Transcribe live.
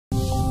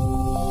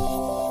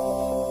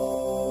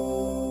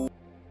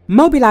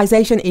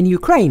Mobilization in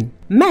Ukraine.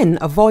 Men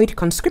avoid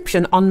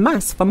conscription en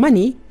masse for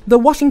money. The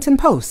Washington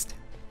Post.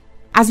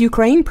 As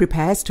Ukraine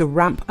prepares to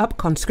ramp up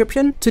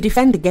conscription to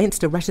defend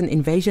against a Russian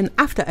invasion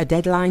after a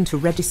deadline to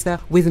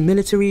register with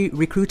military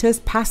recruiters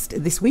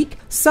passed this week,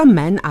 some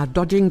men are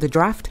dodging the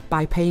draft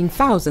by paying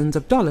thousands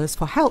of dollars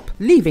for help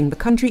leaving the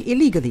country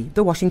illegally,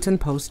 the Washington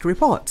Post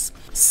reports.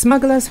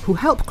 Smugglers who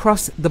help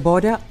cross the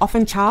border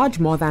often charge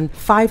more than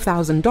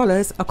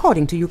 $5,000,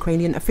 according to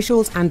Ukrainian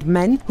officials, and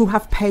men who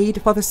have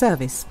paid for the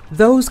service.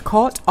 Those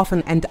caught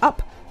often end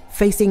up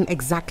facing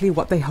exactly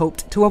what they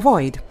hoped to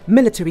avoid: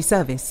 military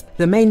service.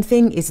 The main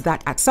thing is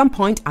that at some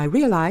point I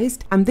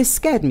realized, and this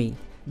scared me,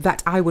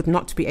 that I would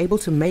not be able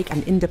to make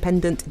an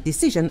independent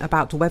decision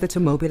about whether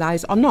to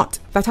mobilize or not,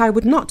 that I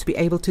would not be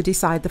able to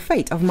decide the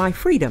fate of my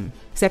freedom,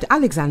 said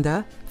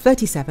Alexander,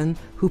 37,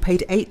 who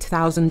paid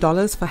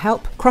 $8,000 for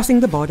help crossing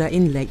the border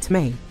in late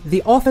May.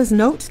 The authors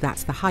note that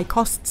the high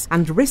costs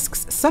and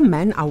risks some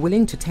men are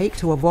willing to take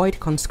to avoid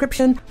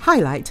conscription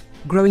highlight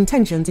growing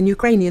tensions in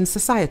Ukrainian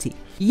society.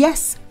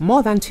 Yes,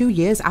 more than 2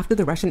 years after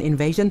the Russian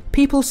invasion,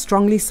 people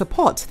strongly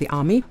support the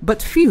army,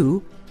 but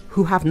few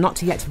who have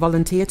not yet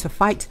volunteered to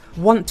fight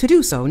want to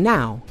do so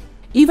now.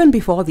 Even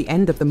before the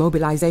end of the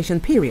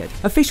mobilization period,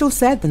 officials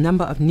said the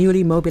number of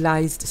newly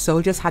mobilized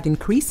soldiers had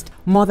increased,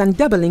 more than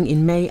doubling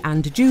in May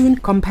and June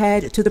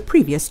compared to the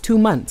previous 2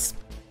 months.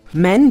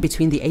 Men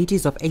between the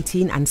ages of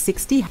 18 and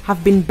 60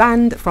 have been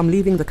banned from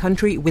leaving the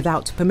country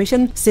without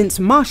permission since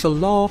martial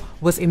law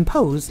was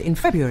imposed in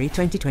February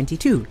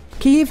 2022.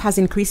 Kyiv has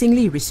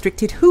increasingly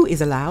restricted who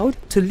is allowed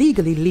to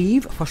legally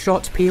leave for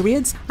short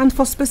periods and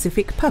for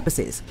specific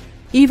purposes.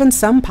 Even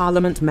some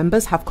parliament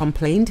members have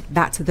complained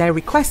that their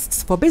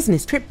requests for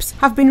business trips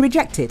have been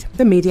rejected,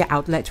 the media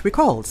outlet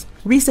recalls.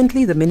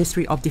 Recently, the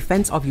Ministry of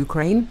Defense of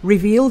Ukraine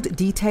revealed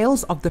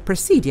details of the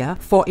procedure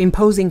for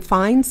imposing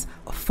fines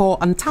for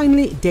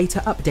untimely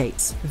data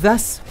updates.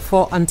 Thus,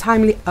 for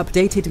untimely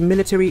updated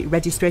military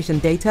registration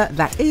data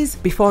that is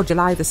before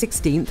July the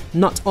 16th,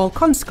 not all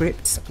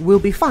conscripts will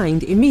be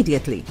fined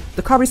immediately.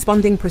 The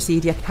corresponding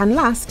procedure can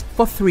last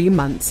for 3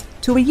 months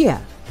to a year.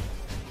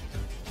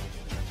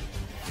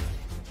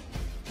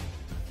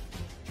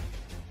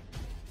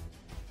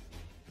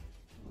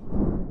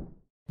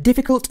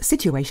 Difficult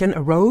situation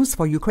arose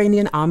for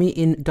Ukrainian army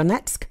in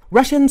Donetsk.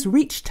 Russians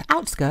reached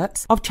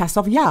outskirts of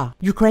Chasov Yar.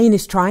 Ukraine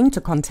is trying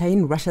to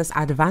contain Russia's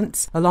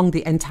advance along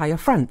the entire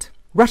front.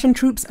 Russian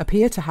troops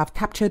appear to have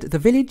captured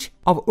the village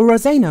of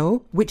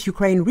Urozhaino, which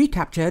Ukraine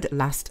recaptured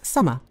last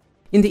summer.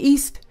 In the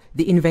east,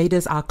 the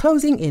invaders are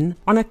closing in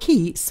on a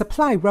key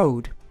supply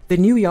road. The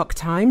New York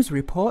Times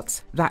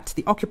reports that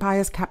the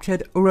occupiers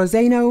captured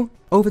Urozhaino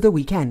over the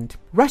weekend.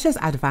 Russia's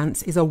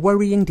advance is a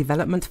worrying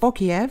development for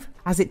Kiev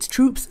as its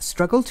troops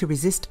struggle to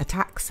resist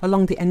attacks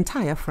along the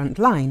entire front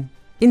line.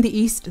 In the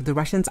east, the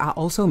Russians are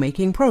also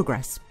making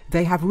progress.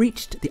 They have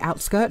reached the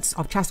outskirts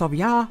of Chasov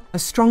Yar, a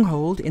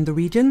stronghold in the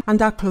region,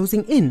 and are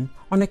closing in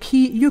on a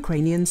key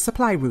Ukrainian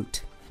supply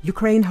route.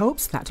 Ukraine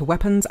hopes that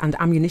weapons and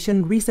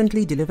ammunition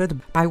recently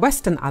delivered by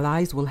Western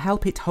allies will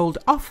help it hold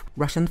off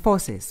Russian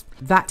forces.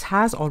 That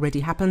has already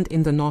happened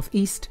in the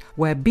northeast,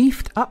 where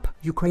beefed-up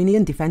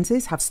Ukrainian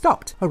defenses have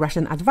stopped a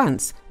Russian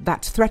advance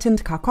that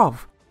threatened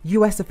Kharkiv.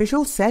 US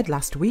officials said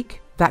last week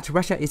that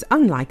Russia is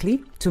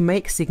unlikely to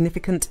make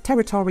significant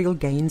territorial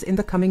gains in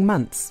the coming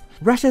months.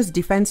 Russia's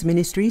defense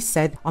ministry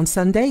said on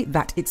Sunday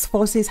that its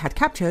forces had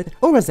captured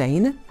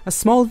Urozhaino, a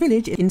small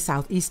village in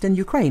southeastern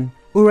Ukraine.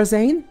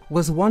 Urozhaino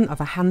was one of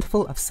a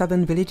handful of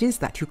southern villages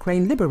that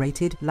Ukraine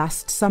liberated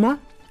last summer,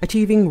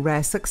 achieving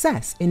rare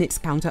success in its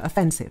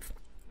counter-offensive.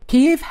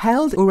 Kyiv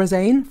held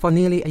Urozhaino for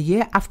nearly a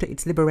year after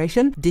its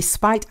liberation,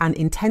 despite an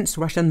intense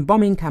Russian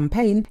bombing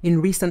campaign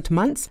in recent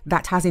months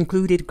that has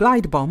included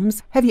glide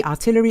bombs, heavy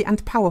artillery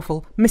and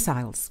powerful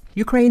missiles.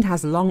 Ukraine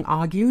has long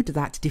argued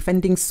that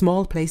defending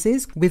small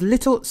places with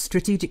little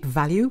strategic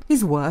value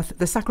is worth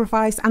the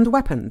sacrifice and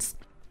weapons.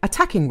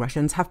 Attacking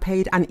Russians have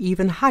paid an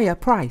even higher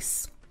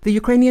price. The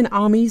Ukrainian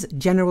Army's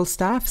General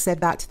Staff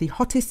said that the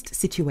hottest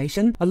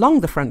situation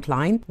along the front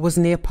line was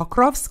near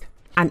Pokrovsk,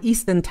 an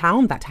eastern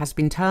town that has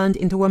been turned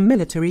into a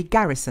military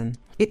garrison.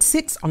 It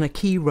sits on a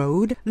key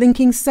road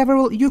linking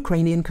several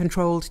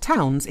Ukrainian-controlled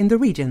towns in the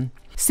region.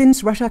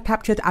 Since Russia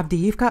captured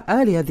Avdiivka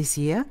earlier this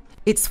year,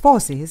 its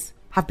forces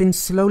have been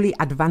slowly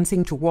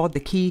advancing toward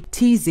the key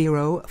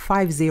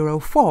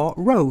T0504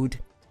 road.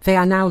 They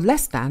are now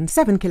less than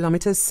 7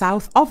 kilometers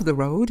south of the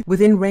road,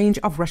 within range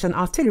of Russian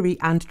artillery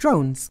and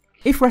drones.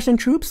 If Russian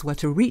troops were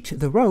to reach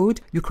the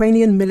road,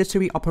 Ukrainian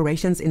military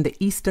operations in the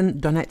eastern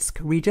Donetsk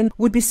region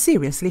would be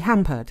seriously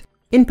hampered.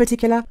 In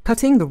particular,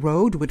 cutting the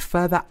road would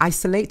further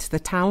isolate the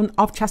town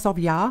of Chasov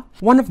Yar,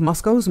 one of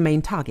Moscow's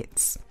main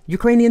targets.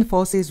 Ukrainian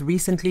forces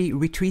recently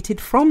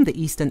retreated from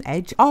the eastern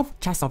edge of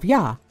Chasov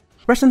Yar.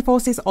 Russian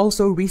forces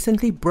also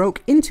recently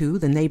broke into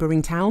the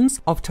neighboring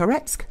towns of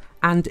Toretsk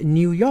and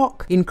New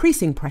York,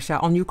 increasing pressure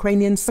on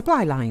Ukrainian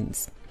supply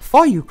lines.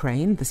 For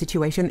Ukraine, the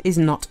situation is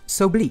not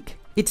so bleak.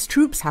 Its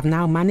troops have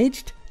now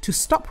managed to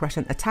stop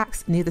Russian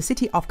attacks near the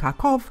city of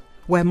Kharkiv,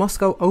 where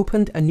Moscow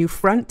opened a new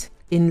front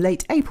in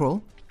late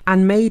April,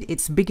 and made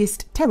its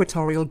biggest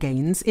territorial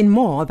gains in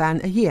more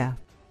than a year.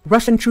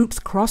 Russian troops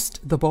crossed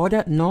the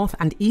border north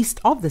and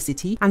east of the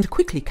city and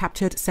quickly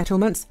captured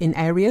settlements in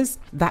areas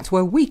that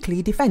were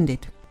weakly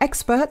defended.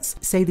 Experts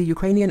say the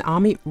Ukrainian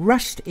army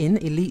rushed in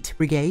elite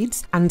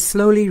brigades and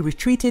slowly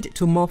retreated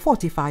to more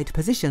fortified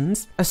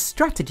positions, a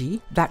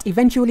strategy that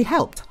eventually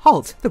helped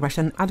halt the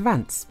Russian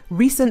advance.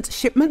 Recent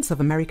shipments of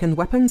American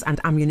weapons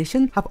and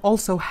ammunition have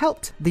also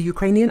helped the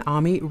Ukrainian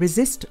army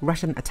resist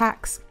Russian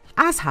attacks,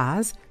 as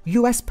has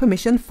US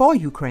permission for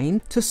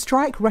Ukraine to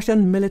strike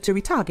Russian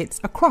military targets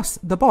across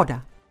the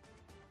border.